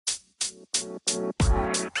Illuminati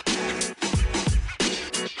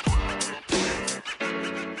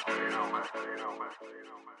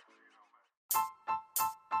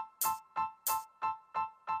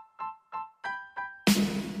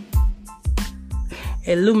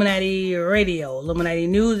Radio, Illuminati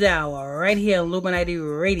News Hour, right here on Illuminati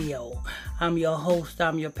Radio. I'm your host,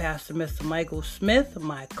 I'm your pastor, Mr. Michael Smith.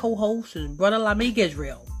 My co-host is Brother Lamik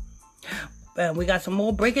Israel. And we got some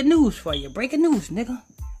more breaking news for you. Breaking news, nigga.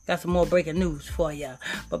 Got some more breaking news for you.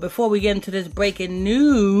 But before we get into this breaking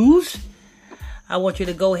news, I want you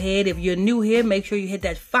to go ahead. If you're new here, make sure you hit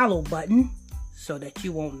that follow button so that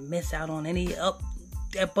you won't miss out on any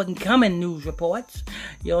up-and-coming news reports.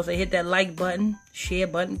 You also hit that like button, share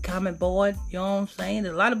button, comment board. You know what I'm saying?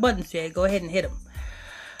 There's a lot of buttons here. Go ahead and hit them.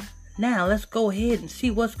 Now, let's go ahead and see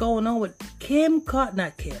what's going on with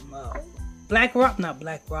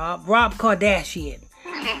Rob Kardashian.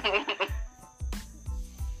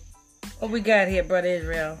 What we got here, Brother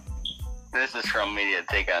Israel? This is from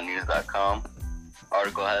MediaTakeOutNews.com.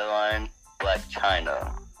 Article headline, Blac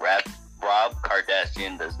Chyna. Rob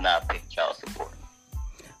Kardashian does not pay child support.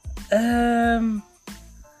 Well,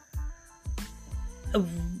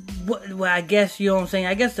 I guess, you know what I'm saying?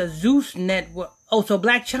 I guess the Zeus Network. Oh, so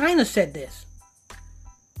Blac Chyna said this?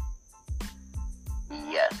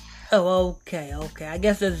 Yes. Oh, okay. I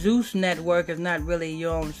guess the Zeus Network is not really, you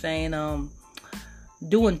know what I'm saying,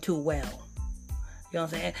 doing too well. You know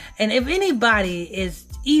what I'm saying? And if anybody is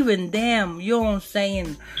even damn, you know what I'm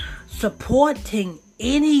saying, supporting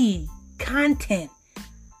any content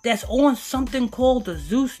that's on something called the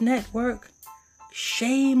Zeus Network,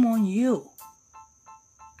 shame on you.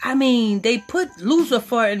 I mean, they put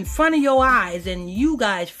Lucifer in front of your eyes and you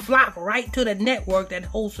guys flock right to the network that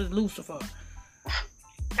hosts Lucifer.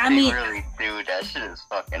 They really do. That shit is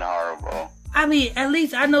fucking horrible. I mean, at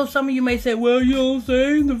least I know some of you may say, well, you know what I'm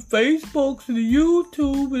saying, the Facebooks and the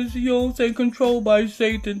YouTube is, you know what I'm saying, controlled by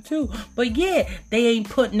Satan too. But yeah, they ain't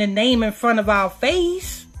putting the name in front of our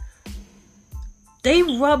face. They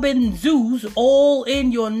rubbing Zeus all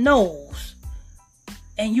in your nose.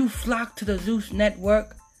 And you flock to the Zeus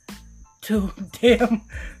Network to damn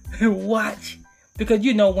watch. Because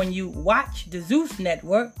you know when you watch the Zeus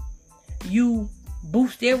Network, you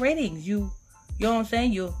boost their ratings. You know what I'm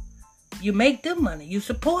saying? You make them money. You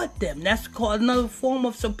support them. That's called another form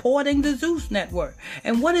of supporting the Zeus Network.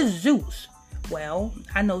 And what is Zeus? Well,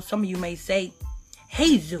 I know some of you may say,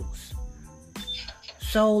 hey Zeus.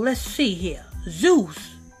 So let's see here. Zeus.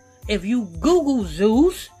 If you Google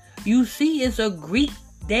Zeus, you see it's a Greek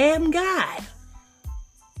damn god.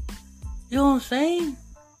 You know what I'm saying?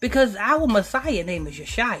 Because our Messiah name is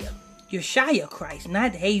Yeshua Christ.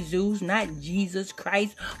 Not Jesus, not Jesus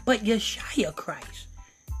Christ, but Yeshua Christ.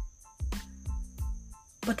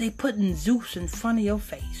 But they putting Zeus in front of your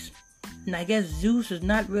face. And I guess Zeus is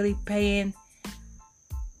not really paying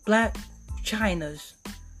Blac Chyna's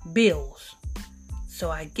bills.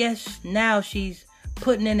 So I guess now she's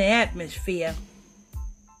putting in the atmosphere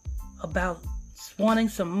about wanting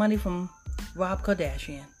some money from Rob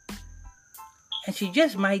Kardashian. And she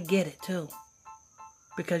just might get it too.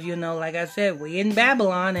 Because, you know, like I said, we in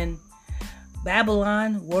Babylon, and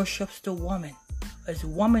Babylon worships the woman. It's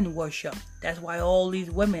woman worship. That's why all these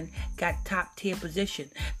women got top tier position.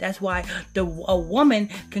 That's why a woman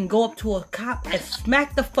can go up to a cop and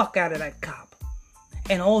smack the fuck out of that cop.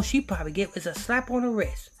 And all she probably get is a slap on the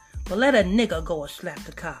wrist. But let a nigga go and slap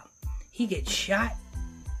the cop. He get shot.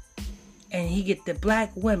 And he get the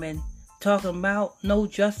black women talking about no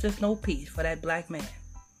justice, no peace for that black man.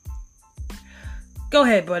 Go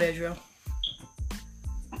ahead, Brother Israel.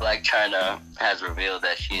 Blac Chyna has revealed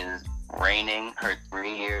that she is reigning her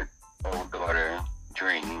 3-year-old daughter,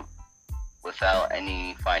 Dream, without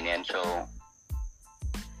any financial...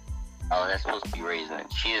 Oh, that's supposed to be raising.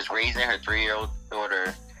 She is raising her 3-year-old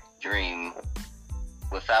daughter, Dream,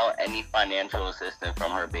 without any financial assistance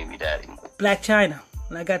from her baby daddy. Blac Chyna.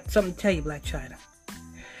 And I got something to tell you, Blac Chyna.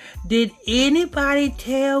 Did anybody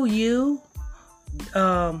tell you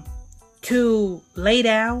to lay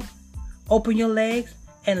down, open your legs,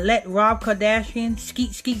 and let Rob Kardashian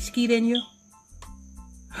skeet in you?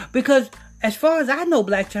 Because as far as I know,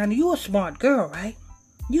 Blac Chyna, you a smart girl, right?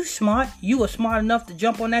 You smart. You were smart enough to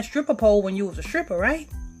jump on that stripper pole when you was a stripper, right?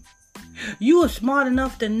 You were smart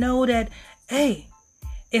enough to know that, hey,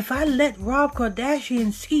 if I let Rob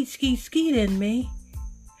Kardashian skeet in me,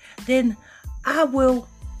 then I will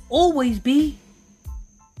always be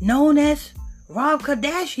known as Rob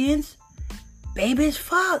Kardashian's baby's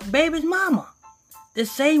mama. The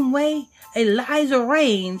same way Eliza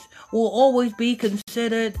Reigns will always be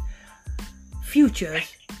considered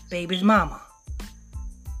Future's baby's mama.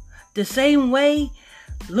 The same way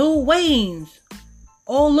Lil Wayne's,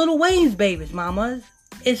 all Lil Wayne's babies mamas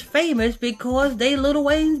is famous because they Lil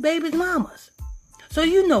Wayne's babies mamas. So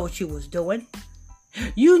you know what you was doing.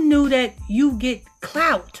 You knew that you get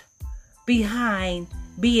clout behind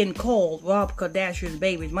being called Rob Kardashian's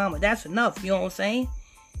baby's mama. That's enough, you know what I'm saying?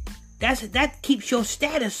 That keeps your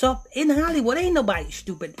status up in Hollywood. Ain't nobody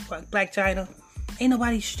stupid, Blac Chyna. Ain't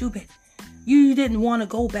nobody stupid. You didn't want to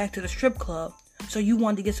go back to the strip club, so you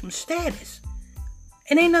wanted to get some status.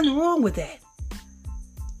 And ain't nothing wrong with that.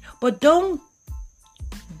 But don't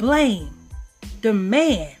blame the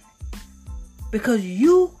man, because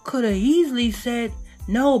you could have easily said,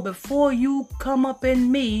 no, before you come up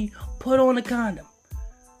in me, put on a condom.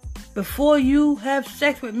 Before you have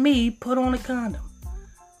sex with me, put on a condom.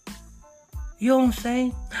 You know what I'm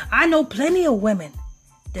saying? I know plenty of women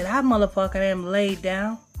that I motherfucking am laid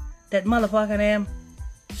down, that motherfucking am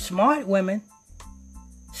smart women,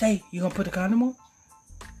 say, you gonna put the condom on?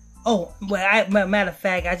 Oh, well, matter of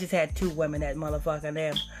fact, I just had 2 women that motherfucking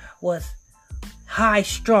am was high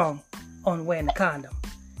strung on wearing the condom.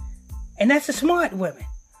 And that's the smart women.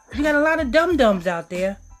 You got a lot of dum-dums out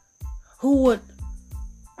there who would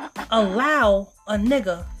allow a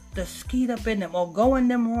nigga to skeet up in them or go in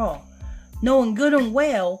them wrong, knowing good and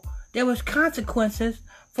well there was consequences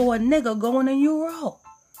for a nigga going in you wrong.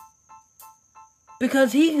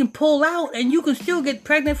 Because he can pull out and you can still get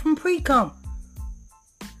pregnant from pre-cum.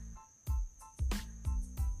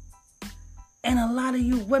 And a lot of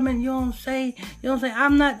you women, you know what I'm saying? You know what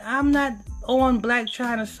I'm saying? I'm not on Blac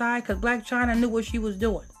Chyna's side, because Blac Chyna knew what she was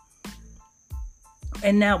doing.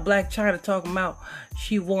 And now Blac Chyna talking about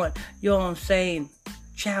she want, you know what I'm saying,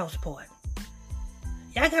 child support.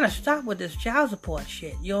 Y'all gotta stop with this child support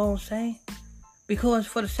shit, you know what I'm saying? Because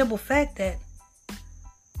for the simple fact that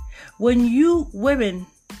when you women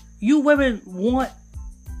want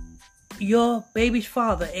your baby's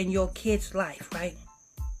father in your kid's life, right?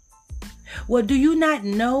 Well, do you not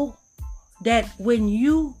know that when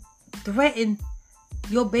you threaten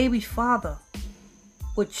your baby's father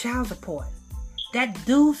with child support, that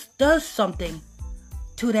does something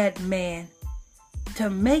to that man to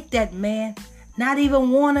make that man not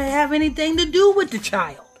even want to have anything to do with the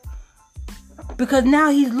child? Because now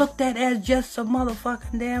he's looked at as just a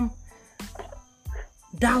motherfucking damn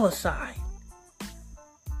dollar sign.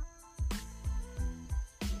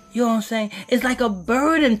 You know what I'm saying? It's like a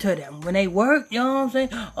burden to them when they work. You know what I'm saying?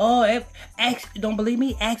 Oh, don't believe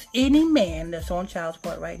me? Ask any man that's on child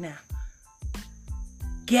support right now.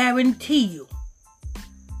 Guarantee you,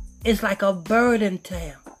 it's like a burden to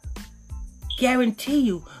him. Guarantee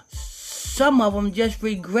you, some of them just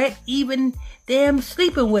regret even damn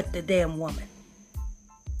sleeping with the damn woman.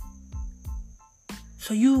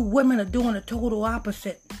 So you women are doing the total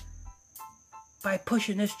opposite by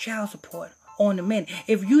pushing this child support on the men.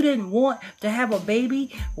 If you didn't want to have a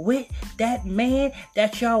baby with that man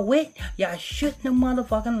that y'all with, y'all shouldn't have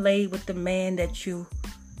motherfucking laid with the man that you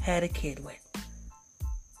had a kid with.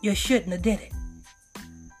 You shouldn't have did it.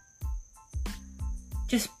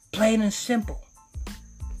 Just plain and simple.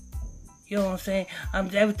 You know what I'm saying?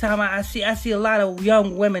 Every time I see a lot of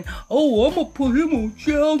young women, oh, I'm gonna put him on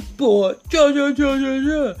child support.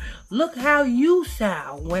 Look how you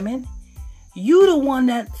sound, women. You the one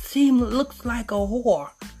that looks like a whore.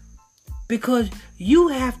 Because you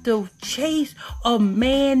have to chase a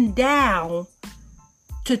man down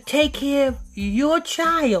to take care of your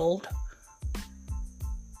child.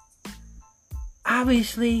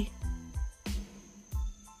 Obviously,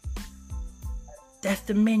 that's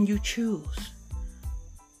the men you choose.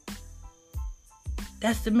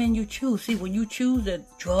 That's the men you choose. See, when you choose a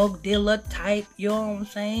drug dealer type, you know what I'm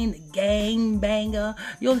saying, the gang banger,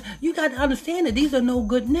 you got to understand that these are no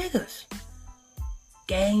good niggas.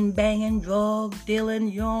 Gang banging, drug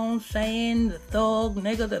dealing, you know what I'm saying, the thug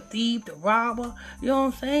nigga, the thief, the robber, you know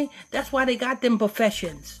what I'm saying? That's why they got them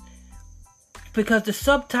professions. Because the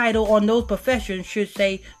subtitle on those professions should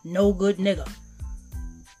say, no good nigga.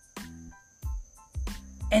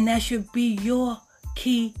 And that should be your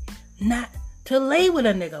key not to lay with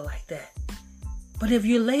a nigga like that. But if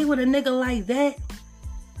you lay with a nigga like that,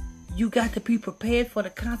 you got to be prepared for the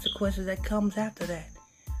consequences that comes after that.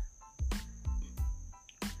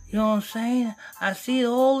 You know what I'm saying? I see it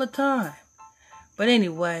all the time. But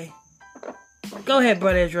anyway, go ahead,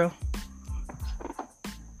 Brother Israel.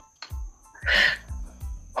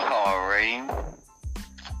 Alrighty.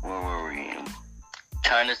 Where were we?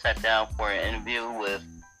 Chyna sat down for an interview with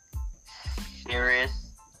Sirius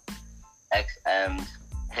XM's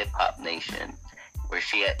Hip Hop Nation, where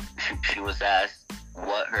she was asked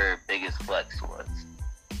what her biggest flex was.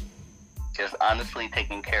 just honestly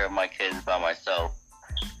taking care of my kids by myself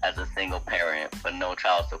as a single parent, but no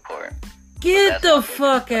child support. Get the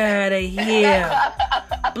fuck out of here.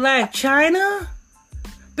 Blac Chyna?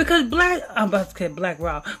 Because I'm about to say Black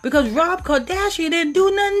Rob. Because Rob Kardashian didn't do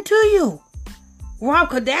nothing to you. Rob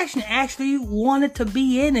Kardashian actually wanted to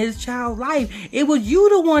be in his child's life. It was you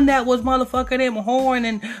the one that was motherfucking him whoring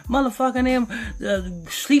and motherfucking him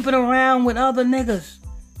sleeping around with other niggas.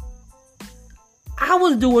 I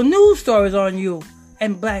was doing news stories on you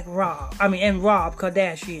and Rob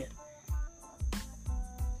Kardashian.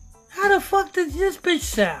 How the fuck did this bitch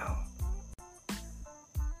sound?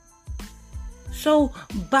 So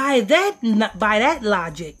by that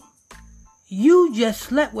logic, you just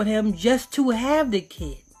slept with him just to have the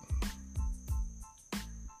kid.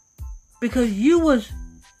 Because you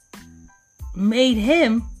made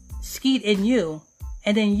him skeet in you,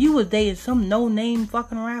 and then you was dating some no-name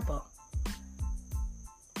fucking rapper.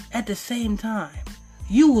 At the same time,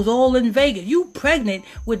 you was all in Vegas. You pregnant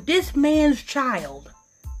with this man's child.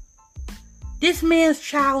 This man's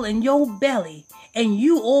child in your belly, and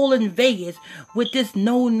you all in Vegas with this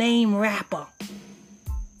no-name rapper.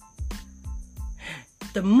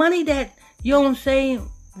 The money that, you know what I'm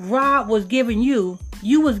saying, Rob was giving you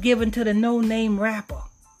was giving to the no-name rapper.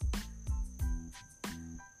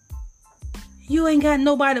 You ain't got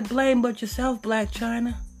nobody to blame but yourself, Blac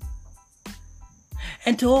Chyna.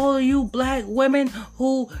 And to all of you black women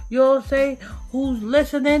who, you know what I'm saying, who's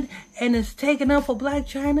listening and is taking up for Blac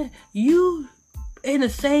Chyna, you in the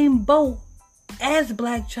same boat as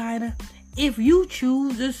Blac Chyna if you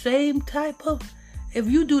choose if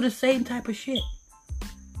you do the same type of shit.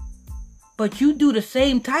 But you do the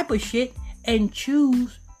same type of shit and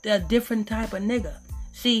choose a different type of nigga.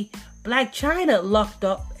 See, Blac Chyna lucked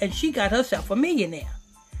up and she got herself a millionaire.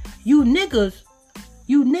 You nigga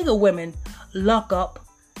women luck up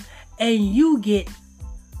and you get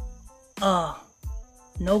no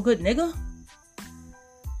good nigga.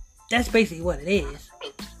 That's basically what it is.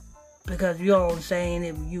 Because, you know what I'm saying,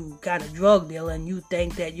 if you got a drug dealer and you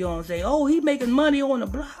think that, you know what I'm saying, oh, he making money on the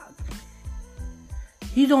block.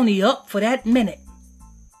 He's only up for that minute.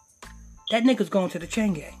 That nigga's going to the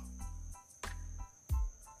chain gang.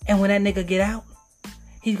 And when that nigga get out,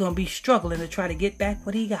 he's going to be struggling to try to get back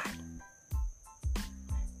what he got.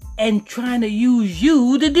 And trying to use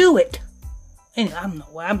you to do it. Anyway,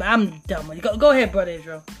 I'm done with it. Go ahead, Brother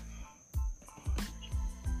Israel.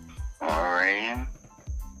 Alright.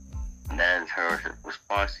 That's her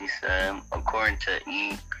response. He said, according to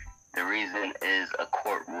E, the reason is a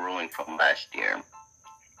court ruling from last year.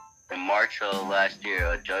 In March of last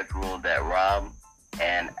year, a judge ruled that Rob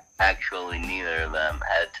and actually neither of them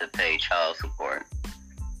had to pay child support.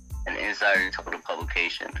 An insider told the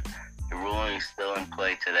publication, the ruling is still in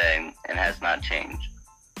play today and has not changed.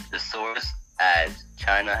 The source adds,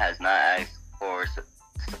 Chyna has not asked for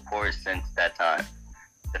support since that time.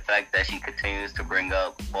 The fact that she continues to bring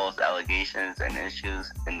up false allegations and issues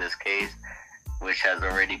in this case, which has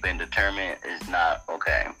already been determined, is not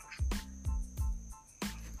okay.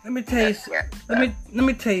 Let me tell you, let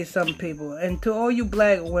me tell you something, people, and to all you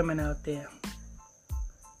black women out there.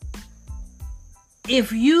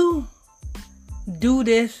 If you do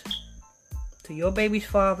this to your baby's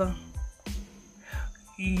father,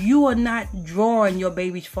 you are not drawing your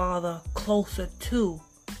baby's father closer to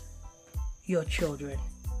your children.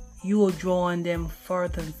 You are drawing them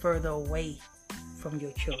further and further away from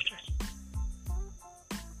your children.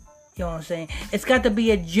 You know what I'm saying? It's got to be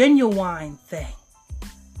a genuine thing.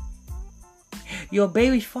 Your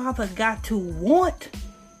baby's father got to want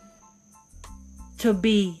to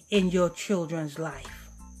be in your children's life.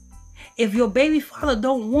 If your baby father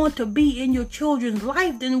don't want to be in your children's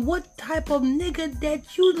life, then what type of nigga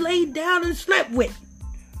that you laid down and slept with?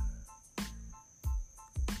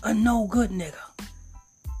 A no good nigga.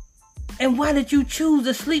 And why did you choose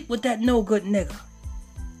to sleep with that no good nigga?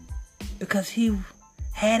 Because he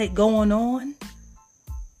had it going on?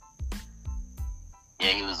 Yeah,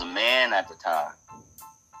 he was a man at the time.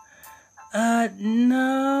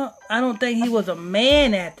 No, I don't think he was a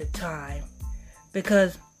man at the time.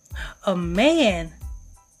 Because a man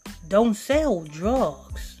don't sell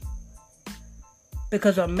drugs.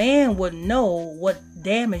 Because a man would know what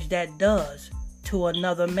damage that does to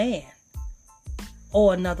another man.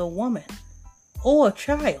 Or another woman. Or a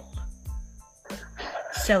child.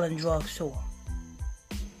 Selling drugs to him.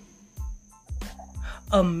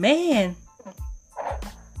 A man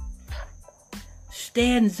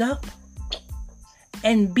stands up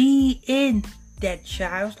and be in that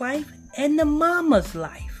child's life and the mama's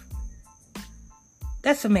life.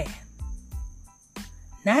 That's a man.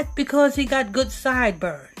 Not because he got good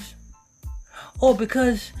sideburns. or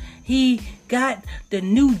because he got the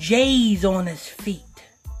new J's on his feet,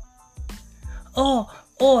 or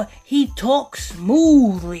he talks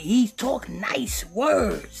smoothly, he talk nice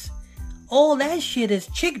words. All that shit is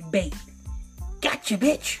chick bait. Gotcha,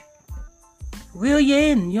 bitch. Reel you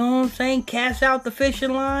in, you know what I'm saying? Cast out the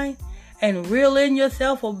fishing line and reel in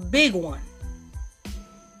yourself a big one.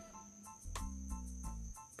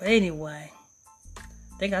 But anyway,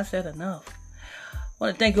 I think I said enough. I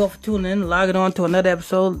want to thank you all for tuning in, logging on to another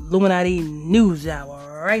episode, Illuminati News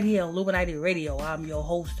Hour, right here on Illuminati Radio. I'm your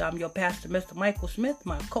host, I'm your pastor, Mr. Michael Smith.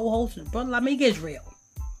 My co-host is Brother Lamig Israel.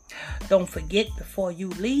 Don't forget, before you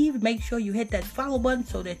leave, make sure you hit that follow button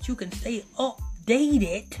so that you can stay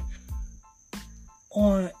updated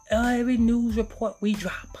on every news report we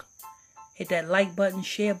drop. Hit that like button,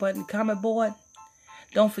 share button, comment board.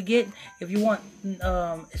 Don't forget, if you want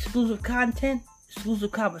exclusive content,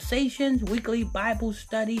 exclusive conversations, weekly Bible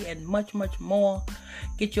study, and much, much more,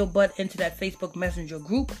 get your butt into that Facebook Messenger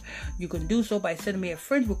group. You can do so by sending me a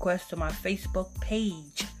friend request to my Facebook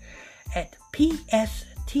page at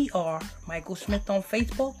PSTR Michael Smith on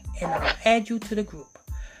Facebook, and I'll add you to the group.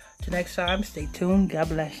 Till next time, stay tuned. God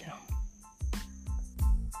bless you.